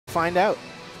find out.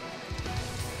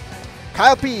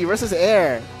 KyleP versus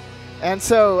Air. And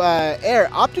so Air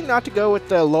opting not to go with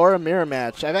the Laura mirror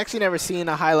match. I've actually never seen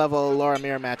a high-level Laura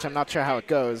mirror match. I'm not sure how it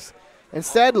goes.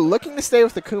 Instead, looking to stay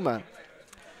with the Kuma.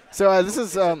 So this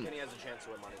is... Kenny has a chance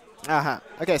to win money.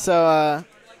 Okay, so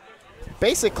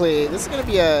basically, this is going to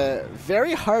be a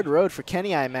very hard road for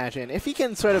Kenny, I imagine. If he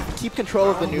can sort of keep control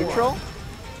of the neutral,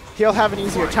 he'll have an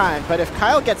easier time. But if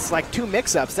Kyle gets like 2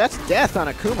 mix-ups, that's death on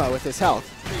Akuma with his health.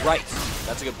 Right.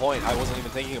 That's a good point. I wasn't even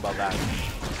thinking about that.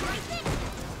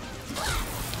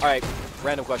 All right,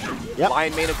 random question. Yep.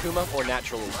 Lion main Akuma or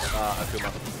natural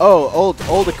Akuma? Oh, old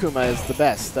Akuma is the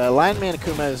best. Lion Man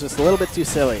Akuma is just a little bit too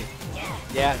silly.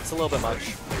 Yeah, it's a little bit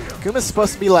much. Akuma's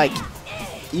supposed to be like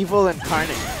evil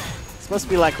incarnate. It's supposed to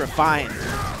be like refined.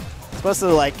 It's supposed to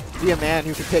like be a man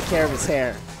who can take care of his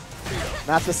hair.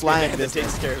 Not this lion business.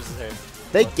 Takes care of his hair.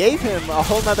 They gave him a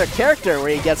whole nother character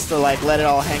where he gets to like let it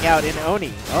all hang out in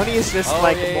Oni. Oni is just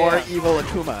more evil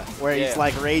Akuma, where he's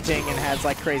like raging and has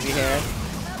like crazy hair.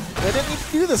 They didn't need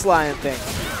to do this lion thing.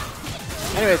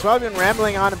 Anyways, while we've been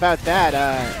rambling on about that,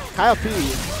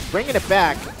 KyleP bringing it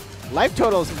back. Life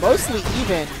totals mostly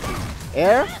even.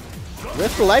 Air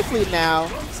with the life lead now.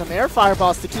 Some air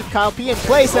fireballs to keep KyleP in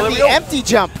place, and the empty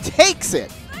jump takes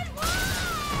it.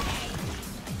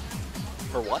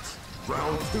 For what?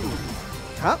 Round 2.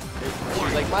 Huh?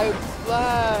 She's like, my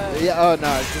blood. Yeah, oh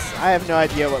no, it's just, I have no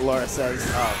idea what Laura says.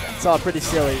 Oh, okay. It's all pretty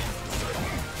silly.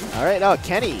 All right, oh,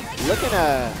 Kenny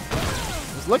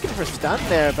was looking for stun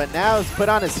there, but now he's put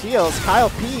on his heels.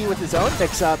 KyleP with his own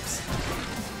mix-ups.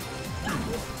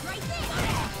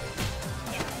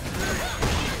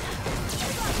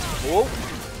 Whoa.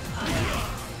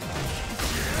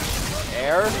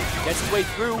 Air gets his way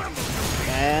through.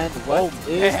 And what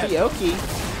is the Oki?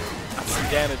 That's some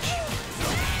damage.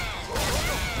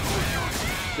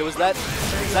 Is that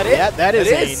it? Yeah, that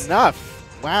is enough.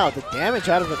 Wow, the damage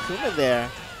out of Akuma there.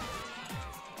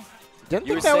 Didn't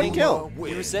think that would kill.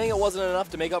 You were saying it wasn't enough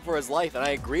to make up for his life, and I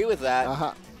agree with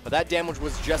that. But that damage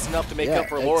was just enough to make up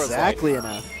for Laura's life. Exactly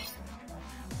enough.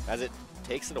 As it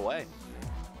takes it away.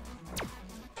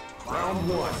 Round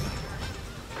 1.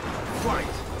 Fight.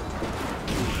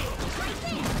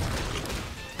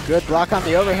 Good block on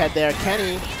the overhead there.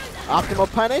 Kenny, optimal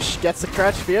punish, gets the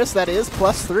crouch fierce. That is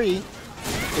 +3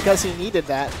 because he needed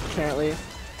that, apparently.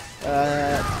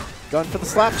 Going for the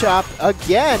slap chop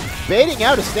again, baiting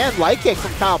out a stand light kick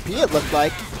from KyleP, it looked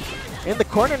like. In the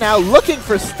corner now, looking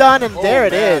for stun, and there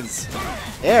it is.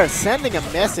 Air sending a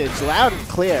message loud and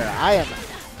clear. I am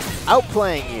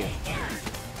outplaying you.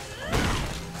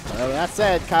 Well, that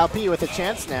said, KyleP with a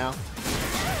chance now.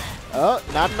 Oh,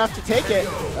 not enough to take it.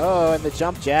 Oh, and the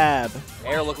jump jab.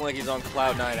 Air looking like he's on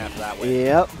cloud 9 after that win.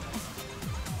 Yep.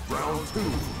 Round 2.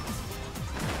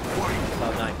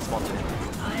 Cloud 9, small team.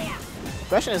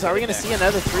 Question is, are we going to see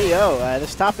another 3-0?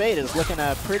 This top 8 is looking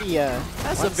pretty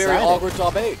That's a very awkward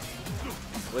top 8.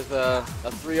 With a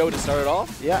 3-0 to start it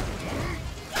off. Yeah.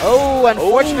 Oh,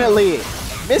 unfortunately,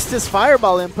 missed his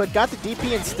fireball input, got the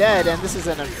DP instead, and this is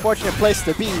an unfortunate place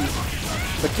to be.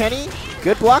 But Kenny,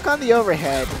 good block on the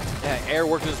overhead. Yeah, Air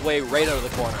worked his way right out of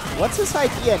the corner. What's his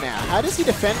idea now? How does he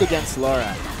defend against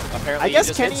Laura? Apparently, I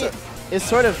guess Kenny is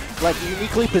sort of like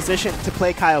uniquely positioned to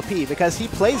play KyleP because he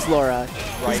plays Laura.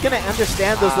 He's going to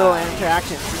understand those little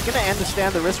interactions. He's going to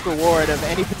understand the risk-reward of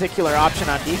any particular option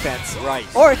on defense. Right.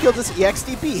 Or he'll just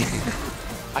EXDP.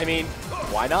 I mean,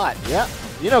 why not? Yeah.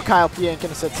 You know KyleP ain't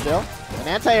going to sit still. An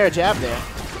anti-air jab there.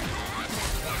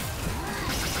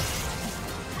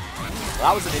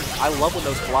 Well, that was I love when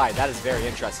those collide. That is very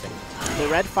interesting. The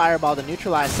red fireball to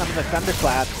neutralize some of the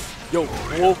thunderclaps. Yo,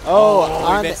 whoa.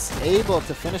 Oh, unable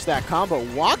to finish that combo.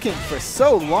 Walking for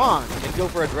so long. Didn't go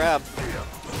for a grab.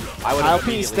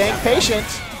 KyleP staying patient,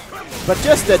 but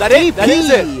just a that DP. It? That is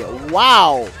it.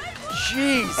 Wow.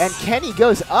 Jeez. And Kenny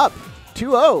goes up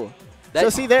 2-0. So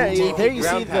see there you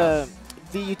see the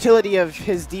utility of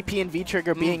his DP and V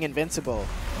trigger being invincible.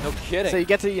 No kidding. So you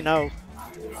get to, you know,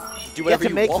 do whatever you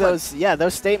get to make want.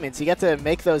 those statements. You get to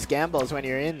make those gambles when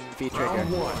you're in V trigger.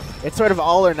 It's sort of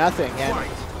all or nothing, and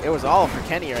it was all for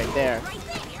Kenny right there.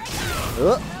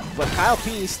 But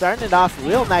KyleP starting it off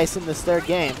real nice in this third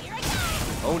game.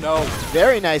 Oh no.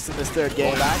 Very nice in this third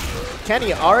game.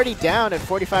 Kenny already down at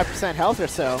 45% health or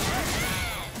so.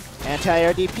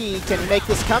 Anti-air DP, can he make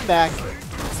this comeback?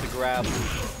 It's the grab.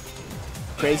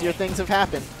 Crazier things have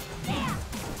happened.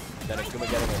 Then Akuma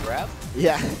getting a grab?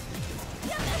 Yeah.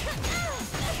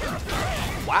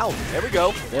 Wow, there we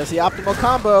go. There's the optimal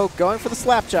combo, going for the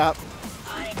slap chop.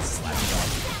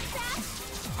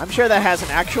 I'm sure that has an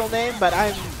actual name, but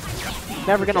I'm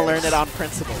never going to learn it on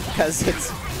principle because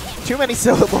it's too many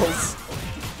syllables.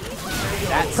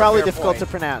 probably difficult to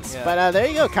pronounce. Yeah. But there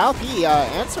you go, KyleP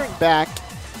answering back,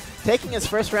 taking his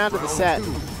first round of the set.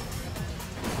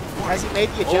 Has he made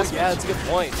the adjustment? Yeah, that's a good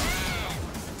point.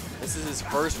 This is his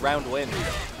first round win.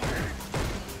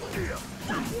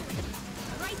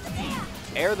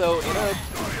 Air, though, in a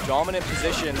dominant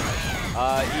position,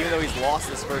 even though he's lost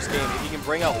this first game, if he can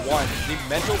bring out one, the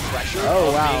mental pressure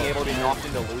of being able to be knocked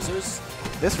into losers.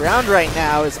 This round right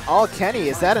now is all Kenny.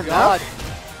 Is that enough?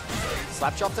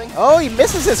 Slap chop thing? Oh, he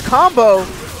misses his combo.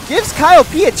 Gives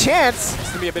KyleP a chance. It's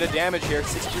going to be a bit of damage here.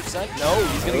 60%? No,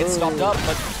 he's going to get stopped up,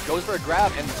 but goes for a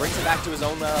grab and brings it back to his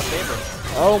own favor.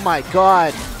 Oh my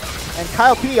god. And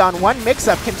KyleP on one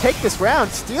mix-up can take this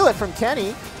round, steal it from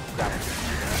Kenny.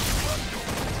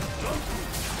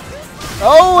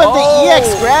 Oh, and the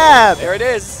EX grab! There it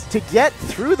is. To get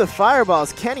through the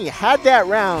fireballs, Kenny had that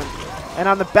round, and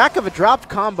on the back of a dropped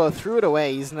combo, threw it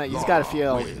away. He's got to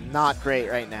feel not great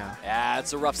right now. Yeah,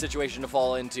 it's a rough situation to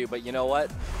fall into, but you know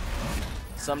what?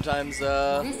 Sometimes you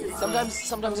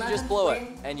just blow it,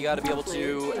 and you got to be able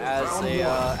to, as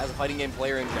a fighting game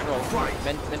player in general,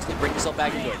 mentally bring yourself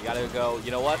back into it. You got to go,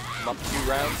 you know what? I'm up 2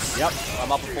 rounds. Yep.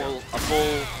 I'm up a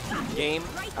full game.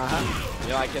 You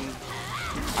know, I can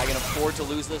afford to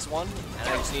lose this one, and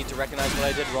I just need to recognize what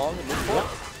I did wrong and move forward.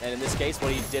 And in this case,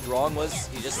 what he did wrong was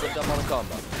he just slipped up on a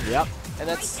combo. Yep. And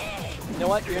that's, you know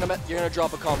what? You're gonna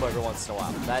drop a combo every once in a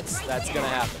while. That's gonna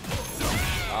happen.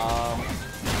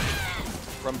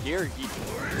 From here, he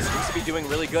seems to be doing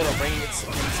really good at bringing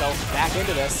himself back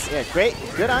into this. Yeah, great.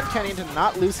 Good on Kenny to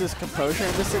not lose his composure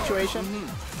in this situation.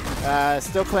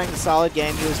 Still playing a solid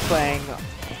game. He was playing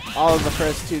all of the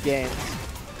first 2 games.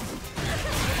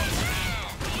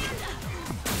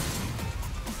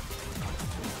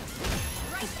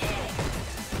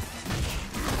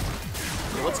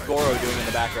 What's Goro doing in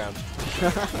the background?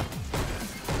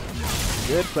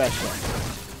 Good question.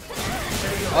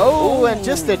 Oh, and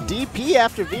just a DP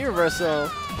after V reversal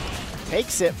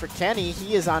takes it for Kenny.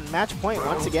 He is on match point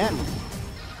once again.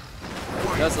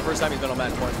 That's the first time he's been on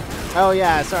match point. Oh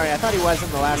yeah, sorry, I thought he was in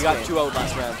the last game. He got 2-0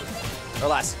 last round. Or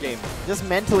last game. Just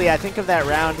mentally, I think of that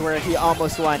round where he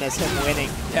almost won as him winning.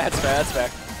 Yeah, that's fair, that's fair.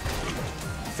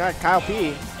 Sorry,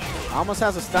 KyleP almost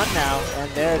has a stun now, and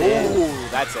there it is. Ooh,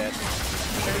 that's it.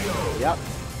 Yep.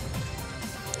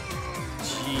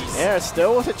 Jeez. Air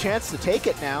still with a chance to take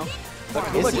it now.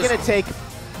 Is he going to take? Is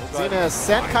he going to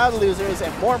send Kyle to losers,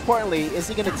 and more importantly, is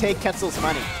he going to take Ketzel's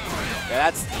money?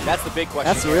 Yeah, that's the big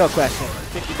question. That's the real question.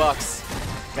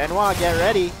 $50. Benoit, get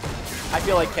ready. I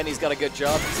feel like Kenny's got a good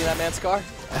job. You see that man's car?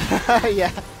 Yeah.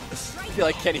 I feel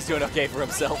like Kenny's doing okay for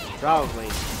himself. Probably.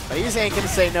 But he ain't going to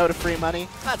say no to free money.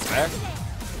 That's fair.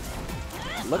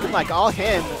 Looking like all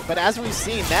him, but as we've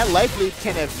seen, that life lead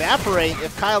can evaporate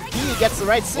if KyleP gets the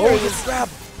right series. Oh, grab.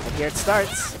 And here it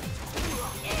starts.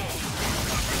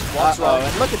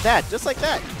 And look at that, just like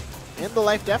that. In the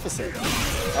life deficit.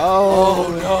 Oh,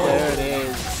 no. There it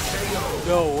is.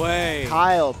 No way.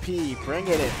 KyleP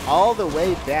bringing it all the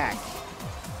way back.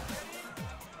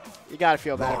 You gotta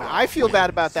feel bad about it. I feel bad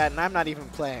about that, and I'm not even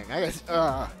playing. I guess,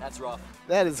 that's rough.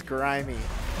 That is grimy.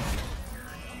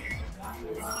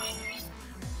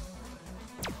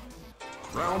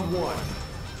 Round 1.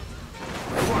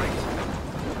 Fight.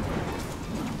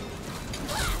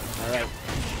 All right.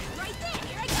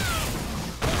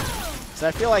 So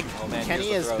I feel like man,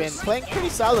 Kenny has been playing pretty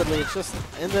solidly. It's just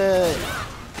in the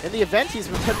event he's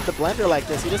been put in the blender like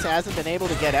this, he just hasn't been able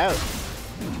to get out.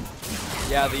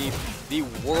 Yeah, the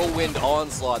whirlwind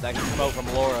onslaught that can come out from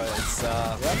Laura is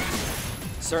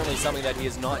certainly something that he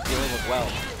is not dealing with well.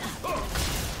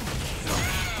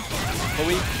 But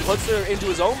when he puts her into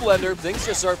his own blender, things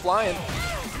just start flying.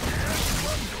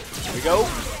 Here we go.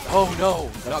 Oh no.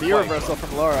 A V reversal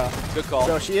from Laura. Good call.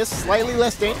 So she is slightly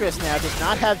less dangerous now, does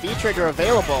not have V-trigger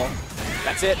available.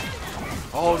 That's it.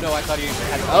 Oh no, I thought he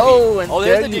had the DP. Oh, and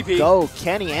there the you DP. go.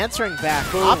 Kenny answering back,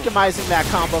 optimizing that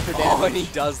combo for damage. Oh, and he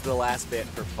does the last bit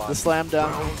for fun. The slam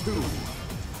dunk. Round 2.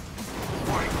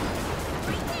 Fight.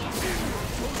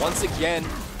 Once again,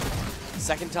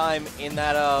 second time in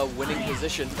that winning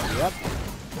position. Yep.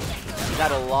 He's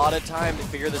had a lot of time to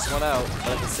figure this one out,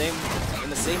 but in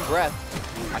the same breath,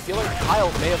 I feel like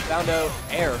Kyle may have found out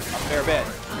air a fair bit.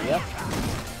 Yep.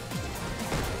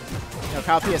 You know,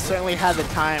 KyleP has certainly had the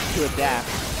time to adapt,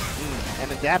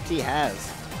 and adapt he has.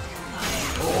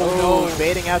 Oh no,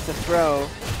 baiting out the throw.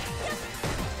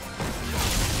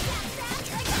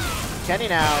 Kenny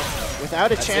now,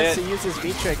 without a chance to use his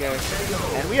V-trigger,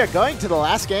 and we are going to the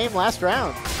last game, last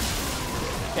round.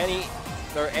 Kenny,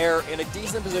 their air in a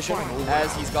decent position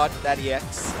as he's got that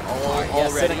EX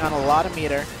already. Sitting on a lot of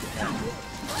meter.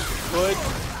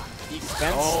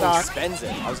 Spend Oh, stock. spends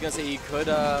it. I was going to say he could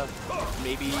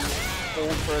maybe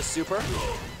hold for a super,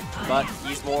 but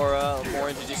he's more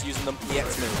into just using the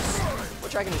EX moves,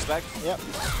 which I can respect. Yep.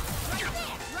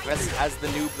 As the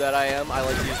noob that I am, I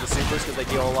like to use the supers because they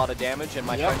deal a lot of damage, and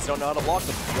my friends don't know how to block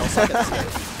them. They all suck at this game.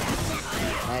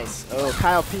 Nice. Oh,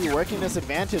 KyleP working this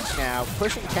advantage now,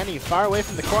 pushing Kenny far away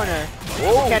from the corner.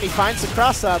 Oh. Kenny finds the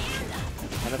cross-up,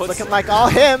 and it's looking like all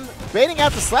him, baiting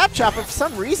out the slap chop, but for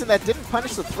some reason that didn't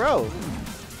punish the throw.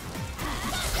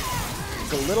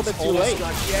 It's a little bit too late.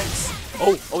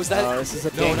 Oh, is that it? This is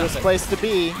a dangerous place to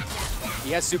be.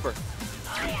 He has super. Are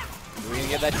we going to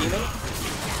get that demon?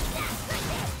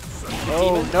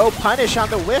 Oh, no punish on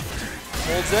the whiff.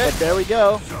 Holds it. But there we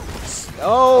go.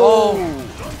 Oh.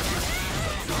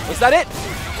 Was that it?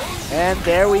 And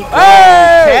there we go.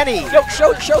 Hey! Kenny. Yo,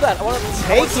 show that. I want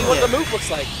to see what it. the move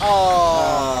looks like.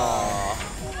 Oh.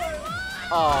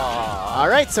 All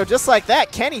right, so just like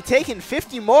that, Kenny taking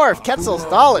 50 more of Ketzel's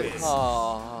dollars.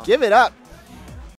 Oh. Give it up.